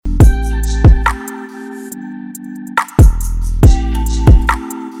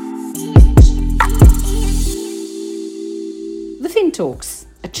FinTalks,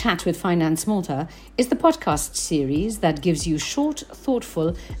 a chat with Finance Malta, is the podcast series that gives you short,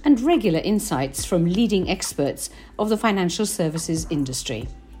 thoughtful and regular insights from leading experts of the financial services industry.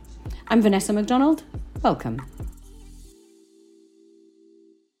 I'm Vanessa MacDonald. Welcome.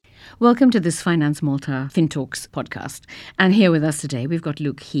 Welcome to this Finance Malta FinTalks podcast. And here with us today, we've got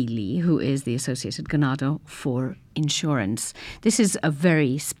Luke Healy, who is the Associate Ganado for Insurance. This is a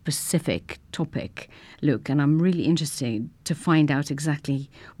very specific topic, Luke, and I'm really interested to find out exactly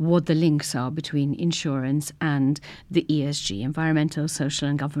what the links are between insurance and the ESG, environmental, social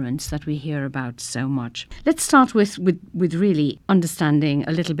and governance, that we hear about so much. Let's start with really understanding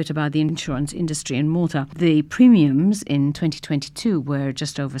a little bit about the insurance industry in Malta. The premiums in 2022 were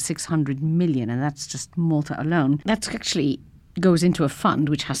just over 600 million, and that's just Malta alone. That's actually goes into a fund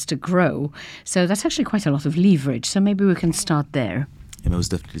which has to grow. So that's actually quite a lot of leverage. So maybe we can start there. Yeah, most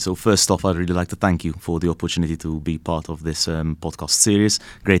definitely. So first off, I'd really like to thank you for the opportunity to be part of this podcast series.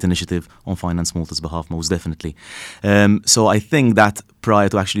 Great initiative on Finance Malta's behalf, most definitely. So I think that prior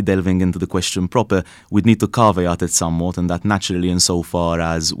to actually delving into the question proper, we'd need to caveat it somewhat, and that naturally, insofar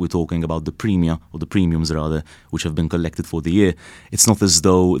as we're talking about the premia, or the premiums rather, which have been collected for the year, it's not as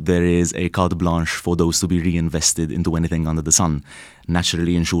though there is a carte blanche for those to be reinvested into anything under the sun.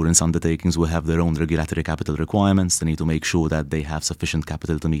 Naturally, insurance undertakings will have their own regulatory capital requirements. They need to make sure that they have sufficient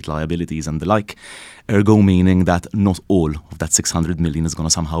capital to meet liabilities and the like, ergo meaning that not all of that 600 million is going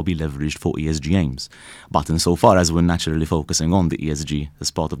to somehow be leveraged for ESG aims. But insofar as we're naturally focusing on the ESG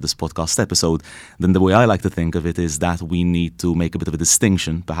as part of this podcast episode, then the way I like to think of it is that we need to make a bit of a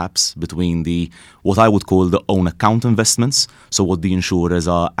distinction, perhaps, between what I would call the own account investments, so what the insurers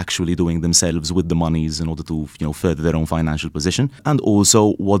are actually doing themselves with the monies in order to further their own financial position, and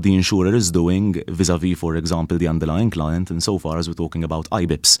also what the insurer is doing vis-a-vis, for example, the underlying client, insofar as we're talking about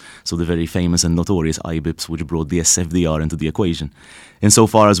IBIPs, so the very famous and notorious IBIPs which brought the SFDR into the equation.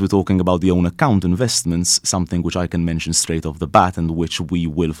 Insofar as we're talking about the own account investments, something which I can mention straight off the bat and which we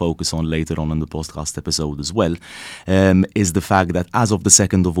will focus on later on in the podcast episode as well, is the fact that as of the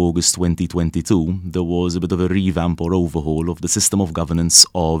 2nd of August 2022, there was a bit of a revamp or overhaul of the system of governance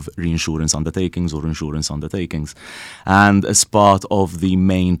of reinsurance undertakings or insurance undertakings. And as part of the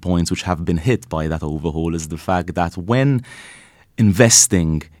main points which have been hit by that overhaul is the fact that when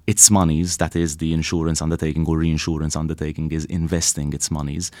investing its monies, that is the insurance undertaking or reinsurance undertaking is investing its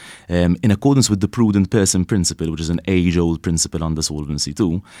monies, in accordance with the prudent person principle, which is an age-old principle under Solvency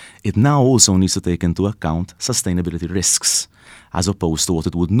II, it now also needs to take into account sustainability risks, as opposed to what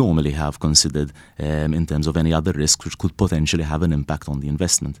it would normally have considered in terms of any other risks which could potentially have an impact on the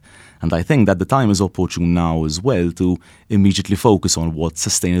investment. And I think that the time is opportune now as well to immediately focus on what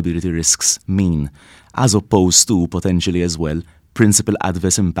sustainability risks mean, as opposed to potentially as well principal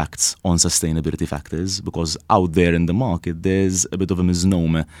adverse impacts on sustainability factors, because out there in the market there's a bit of a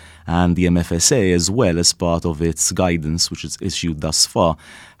misnomer, and the MFSA, as well as part of its guidance which is issued thus far,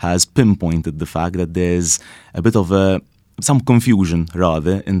 has pinpointed the fact that there's a bit of some confusion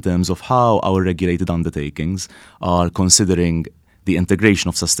rather in terms of how our regulated undertakings are considering the integration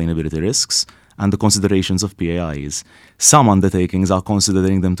of sustainability risks and the considerations of PAIs. Some undertakings are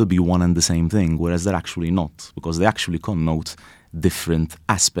considering them to be one and the same thing, whereas they're actually not, because they actually connote different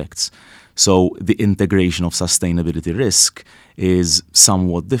aspects. So the integration of sustainability risk is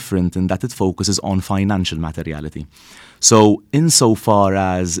somewhat different in that it focuses on financial materiality. So insofar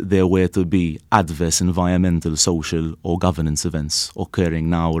as there were to be adverse environmental, social or governance events occurring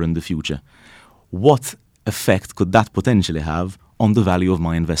now or in the future, what effect could that potentially have on the value of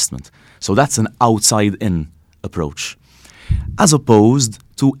my investment? So that's an outside-in approach, as opposed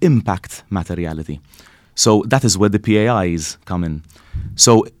to impact materiality. So that is where the PAIs come in.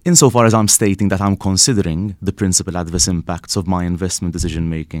 So insofar as I'm stating that I'm considering the principal adverse impacts of my investment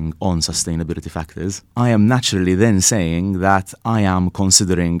decision-making on sustainability factors, I am naturally then saying that I am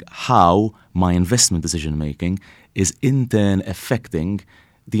considering how my investment decision-making is in turn affecting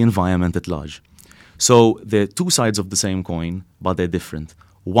the environment at large. So they're two sides of the same coin, but they're different.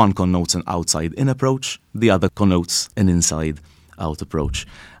 One connotes an outside-in approach, the other connotes an inside-out approach.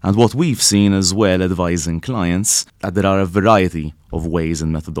 And what we've seen as well advising clients, that there are a variety of ways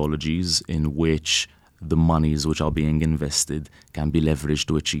and methodologies in which the monies which are being invested can be leveraged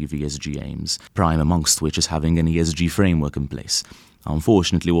to achieve ESG aims, prime amongst which is having an ESG framework in place.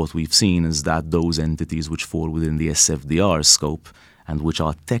 Unfortunately, what we've seen is that those entities which fall within the SFDR scope and which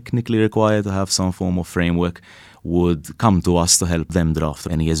are technically required to have some form of framework would come to us to help them draft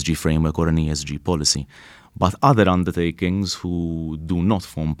an ESG framework or an ESG policy. But other undertakings who do not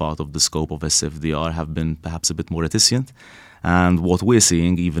form part of the scope of SFDR have been perhaps a bit more reticent. And what we're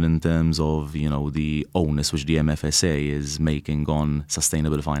seeing, even in terms of, the onus which the MFSA is making on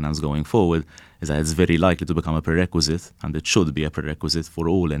sustainable finance going forward, is that it's very likely to become a prerequisite, and it should be a prerequisite for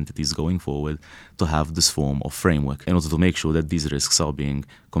all entities going forward to have this form of framework in order to make sure that these risks are being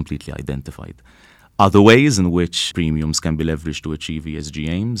completely identified. Other ways in which premiums can be leveraged to achieve ESG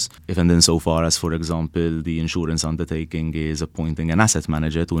aims, if and insofar as, for example, the insurance undertaking is appointing an asset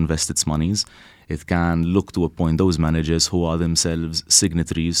manager to invest its monies, it can look to appoint those managers who are themselves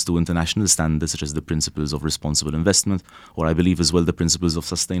signatories to international standards such as the principles of responsible investment, or I believe as well the principles of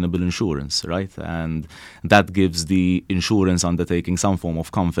sustainable insurance, right? And that gives the insurance undertaking some form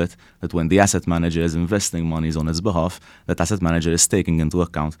of comfort that when the asset manager is investing monies on its behalf, that asset manager is taking into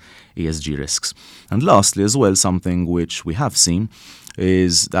account ESG risks. And lastly as well, something which we have seen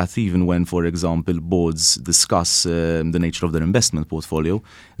is that even when, for example, boards discuss the nature of their investment portfolio,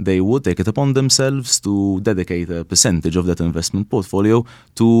 they would take it upon themselves to dedicate a percentage of that investment portfolio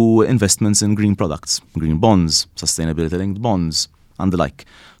to investments in green products, green bonds, sustainability-linked bonds, and the like.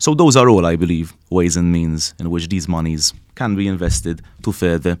 So those are all, I believe, ways and means in which these monies can be invested to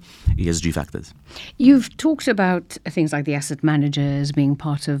further ESG factors. You've talked about things like the asset managers being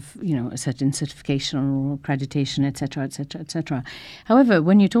part of, a certain certification or accreditation, etc., etc., etc. However,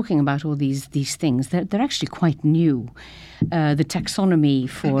 when you're talking about all these things, they're actually quite new. The taxonomy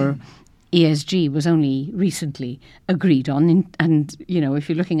for ESG was only recently agreed on, and if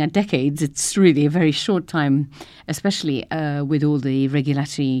you're looking at decades, it's really a very short time, especially with all the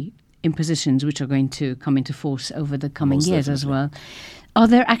regulatory impositions which are going to come into force over the coming Most years definitely. as well. Are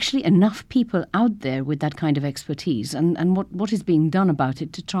there actually enough people out there with that kind of expertise, and what is being done about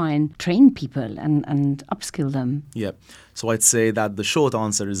it to try and train people and upskill them? Yeah, so I'd say that the short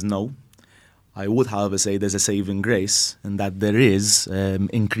answer is no. I would, however, say there's a saving grace in that there is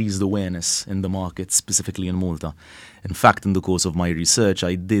increased awareness in the market, specifically in Malta. In fact, in the course of my research,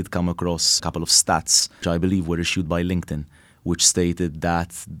 I did come across a couple of stats, which I believe were issued by LinkedIn, which stated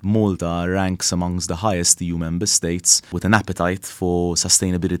that Malta ranks amongst the highest EU member states with an appetite for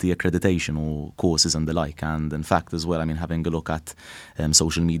sustainability accreditation or courses and the like. And in fact, as well, having a look at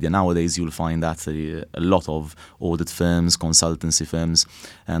social media nowadays, you'll find that a lot of audit firms, consultancy firms,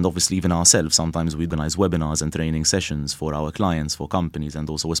 and obviously even ourselves, sometimes we organize webinars and training sessions for our clients, for companies,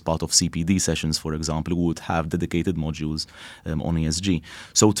 and also as part of CPD sessions, for example, we would have dedicated modules on ESG.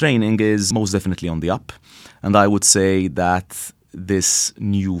 So training is most definitely on the up. And I would say that this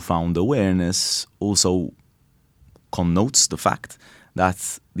newfound awareness also connotes the fact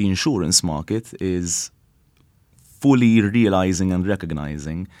that the insurance market is fully realizing and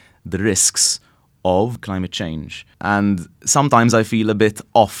recognizing the risks of climate change. And sometimes I feel a bit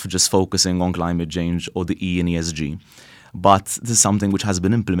off just focusing on climate change or the E in ESG. But this is something which has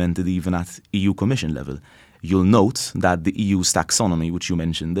been implemented even at EU Commission level. You'll note that the EU's taxonomy, which you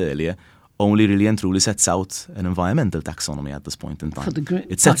mentioned earlier, only really and truly sets out an environmental taxonomy at this point in time.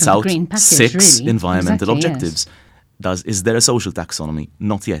 It sets out package, 6 really. environmental Exactly, objectives. Yes. Is there a social taxonomy?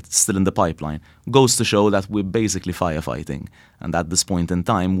 Not yet. It's still in the pipeline. Goes to show that we're basically firefighting. And at this point in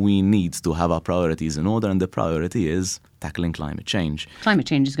time, we need to have our priorities in order, and the priority is tackling climate change. Climate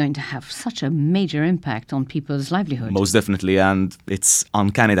change is going to have such a major impact on people's livelihood. Most definitely, and it's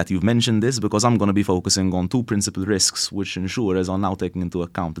uncanny that you've mentioned this because I'm going to be focusing on 2 principal risks which insurers are now taking into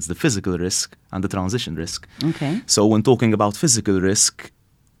account. It's the physical risk and the transition risk. Okay. So when talking about physical risk,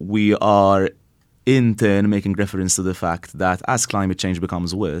 we are in turn making reference to the fact that as climate change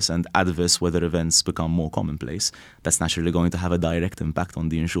becomes worse and adverse weather events become more commonplace, that's naturally going to have a direct impact on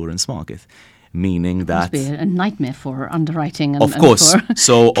the insurance market. Meaning that It must be a nightmare for underwriting and, of course. and for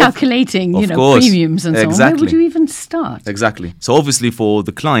So calculating, of course. premiums and so on. Where Exactly. would you even start? Exactly. So obviously for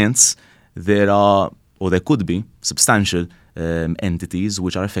the clients, there could be substantial entities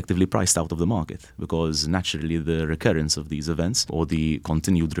which are effectively priced out of the market because naturally the recurrence of these events or the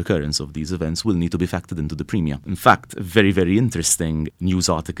continued recurrence of these events will need to be factored into the premium. In fact, a very, very interesting news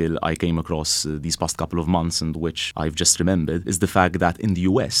article I came across these past couple of months and which I've just remembered is the fact that in the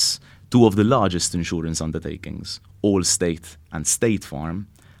US, 2 of the largest insurance undertakings, Allstate and State Farm,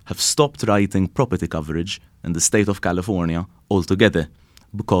 have stopped writing property coverage in the state of California altogether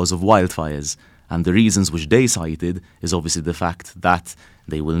because of wildfires. And the reasons which they cited is obviously the fact that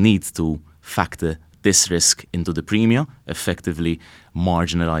they will need to factor this risk into the premium, effectively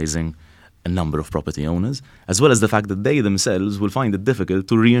marginalizing a number of property owners, as well as the fact that they themselves will find it difficult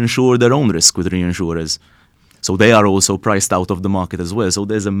to reinsure their own risk with reinsurers. So they are also priced out of the market as well. So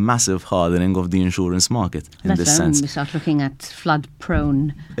there's a massive hardening of the insurance market in this sense. We start looking at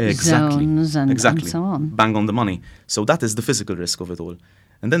flood-prone zones and so on. Bang on the money. So that is the physical risk of it all.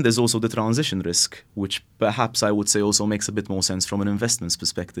 And then there's also the transition risk, which perhaps I would say also makes a bit more sense from an investments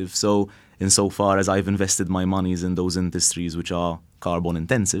perspective. So insofar as I've invested my monies in those industries which are carbon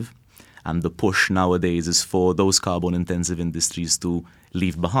intensive, and the push nowadays is for those carbon intensive industries to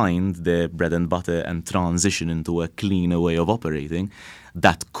leave behind their bread and butter and transition into a cleaner way of operating,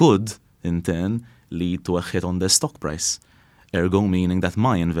 that could in turn lead to a hit on their stock price. Ergo meaning that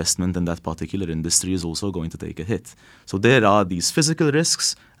my investment in that particular industry is also going to take a hit. So there are these physical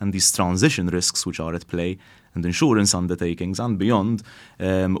risks and these transition risks which are at play, and insurance undertakings and beyond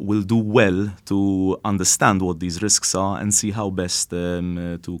will do well to understand what these risks are and see how best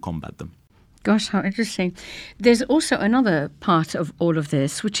to combat them. Gosh, how interesting. There's also another part of all of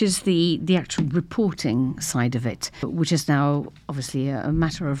this, which is the actual reporting side of it, which is now obviously a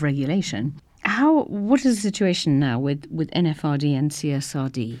matter of regulation. What is the situation now with NFRD and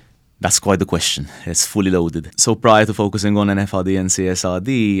CSRD? That's quite the question. It's fully loaded. So prior to focusing on NFRD and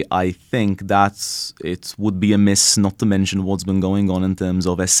CSRD, I think that it would be amiss not to mention what's been going on in terms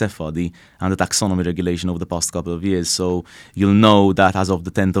of SFRD and the taxonomy regulation over the past couple of years. So you'll know that as of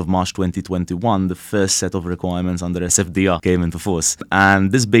the 10th of March 2021, the first set of requirements under SFDR came into force.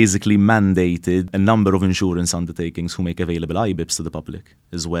 And this basically mandated a number of insurance undertakings who make available IBIPs to the public,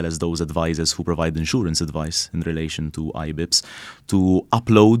 as well as those advisors who provide insurance advice in relation to IBIPs, to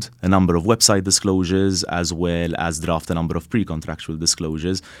upload a number of website disclosures as well as draft a number of pre-contractual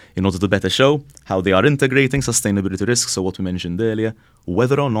disclosures in order to better show how they are integrating sustainability risks, so what we mentioned earlier,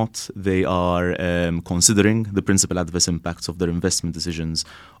 whether or not they are considering the principal adverse impacts of their investment decisions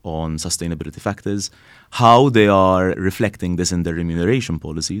on sustainability factors, how they are reflecting this in their remuneration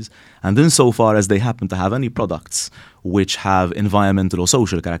policies, and insofar as they happen to have any products which have environmental or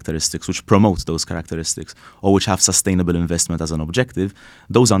social characteristics which promote those characteristics or which have sustainable investment as an objective,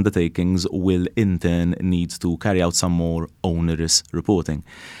 those undertakings will in turn need to carry out some more onerous reporting.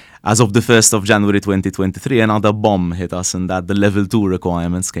 As of the 1st of January 2023, another bomb hit us in that the level 2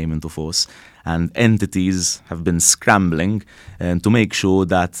 requirements came into force, and entities have been scrambling to make sure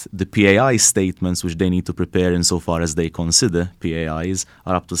that the PAI statements which they need to prepare insofar as they consider PAIs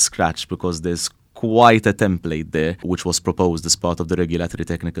are up to scratch, because there's quite a template there which was proposed as part of the regulatory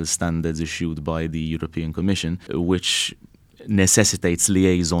technical standards issued by the European Commission, which necessitates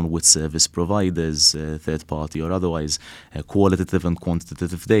liaison with service providers, third party or otherwise, qualitative and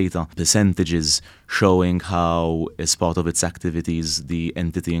quantitative data, percentages showing how, as part of its activities, the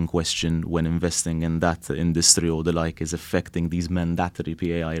entity in question, when investing in that industry or the like, is affecting these mandatory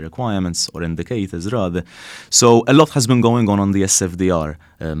PAI requirements or indicators rather. So a lot has been going on the SFDR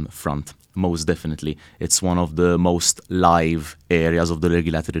front. Most definitely. It's one of the most live areas of the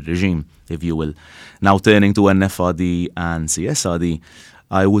regulatory regime, if you will. Now turning to NFRD and CSRD,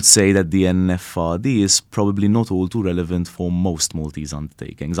 I would say that the NFRD is probably not all too relevant for most Maltese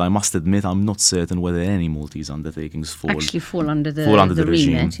undertakings. I must admit I'm not certain whether any Maltese undertakings fall under the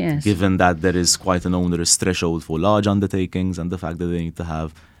regime, remit, yes. Given that there is quite an onerous threshold for large undertakings and the fact that they need to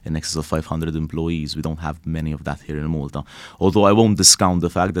have in excess of 500 employees. We don't have many of that here in Malta. Although I won't discount the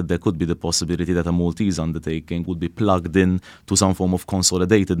fact that there could be the possibility that a Maltese undertaking would be plugged in to some form of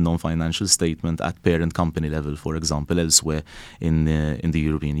consolidated non-financial statement at parent company level, for example, elsewhere in the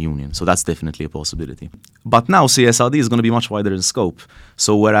European Union. So that's definitely a possibility. But now CSRD is going to be much wider in scope.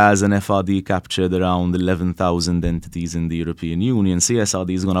 So whereas an FRD captured around 11,000 entities in the European Union,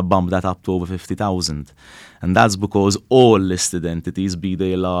 CSRD is going to bump that up to over 50,000. And that's because all listed entities, be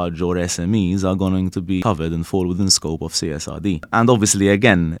they large or SMEs, are going to be covered and fall within scope of CSRD. And obviously,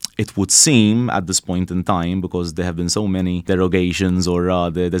 again, it would seem at this point in time, because there have been so many derogations, or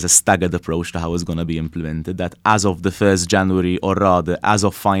rather there's a staggered approach to how it's going to be implemented, that as of the 1st January, or rather as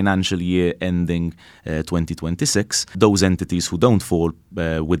of financial year ending 2026, those entities who don't fall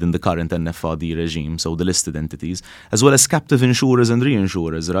within the current NFRD regime, so the listed entities, as well as captive insurers and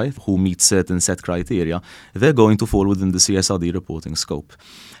reinsurers, right, who meet certain set criteria, they're going to fall within the CSRD reporting scope.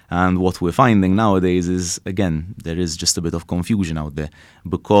 And what we're finding nowadays is, again, there is just a bit of confusion out there,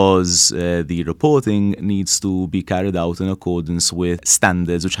 because the reporting needs to be carried out in accordance with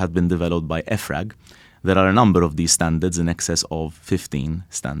standards which have been developed by EFRAG. There are a number of these standards, in excess of 15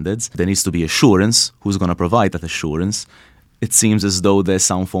 standards. There needs to be assurance. Who's going to provide that assurance? It seems as though there's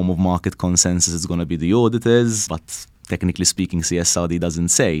some form of market consensus it's going to be the auditors, but technically speaking, CSRD doesn't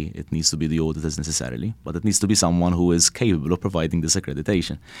say it needs to be the auditors necessarily, but it needs to be someone who is capable of providing this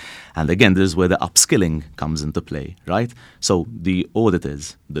accreditation. And again, this is where the upskilling comes into play, right? So the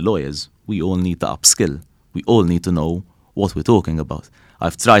auditors, the lawyers, we all need to upskill. we all need to know what we're talking about.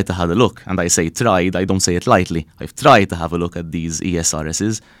 I've tried to have a look, and I say tried, I don't say it lightly. I've tried to have a look at these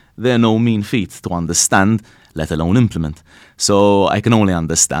ESRSs. They're no mean feat to understand, let alone implement. So I can only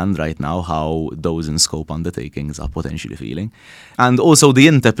understand right now how those in scope undertakings are potentially feeling. And also the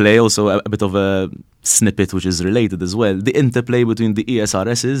interplay, also a bit of a snippet which is related as well. The interplay between the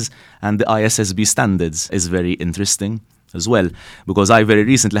ESRSs and the ISSB standards is very interesting as well, because I very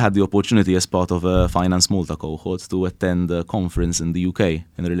recently had the opportunity as part of a Finance Malta cohort to attend a conference in the UK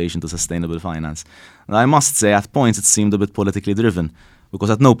in relation to sustainable finance. And I must say at points it seemed a bit politically driven, because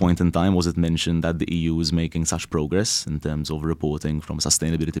at no point in time was it mentioned that the EU is making such progress in terms of reporting from a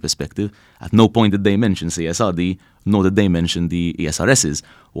sustainability perspective. At no point did they mention CSRD, nor did they mention the ESRSs.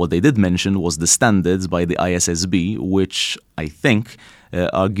 What they did mention was the standards by the ISSB, which I think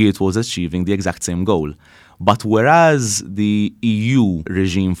are geared towards achieving the exact same goal. But whereas the EU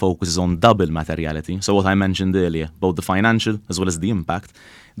regime focuses on double materiality, so what I mentioned earlier, both the financial as well as the impact,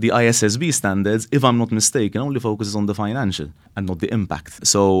 the ISSB standards, if I'm not mistaken, only focuses on the financial and not the impact.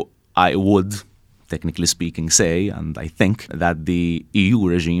 So I would, technically speaking, say, and I think, that the EU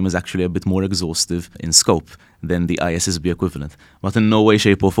regime is actually a bit more exhaustive in scope than the ISSB equivalent. But in no way,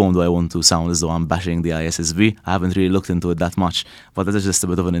 shape or form do I want to sound as though I'm bashing the ISSB. I haven't really looked into it that much, but that is just a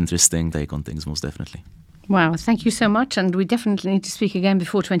bit of an interesting take on things, most definitely. Wow, thank you so much. And we definitely need to speak again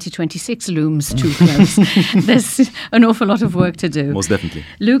before 2026 looms too close. There's an awful lot of work to do. Most definitely.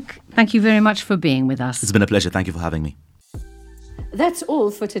 Luke, thank you very much for being with us. It's been a pleasure. Thank you for having me. That's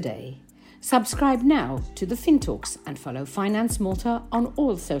all for today. Subscribe now to the FinTalks and follow Finance Malta on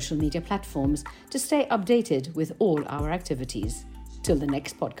all social media platforms to stay updated with all our activities. Till the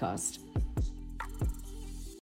next podcast.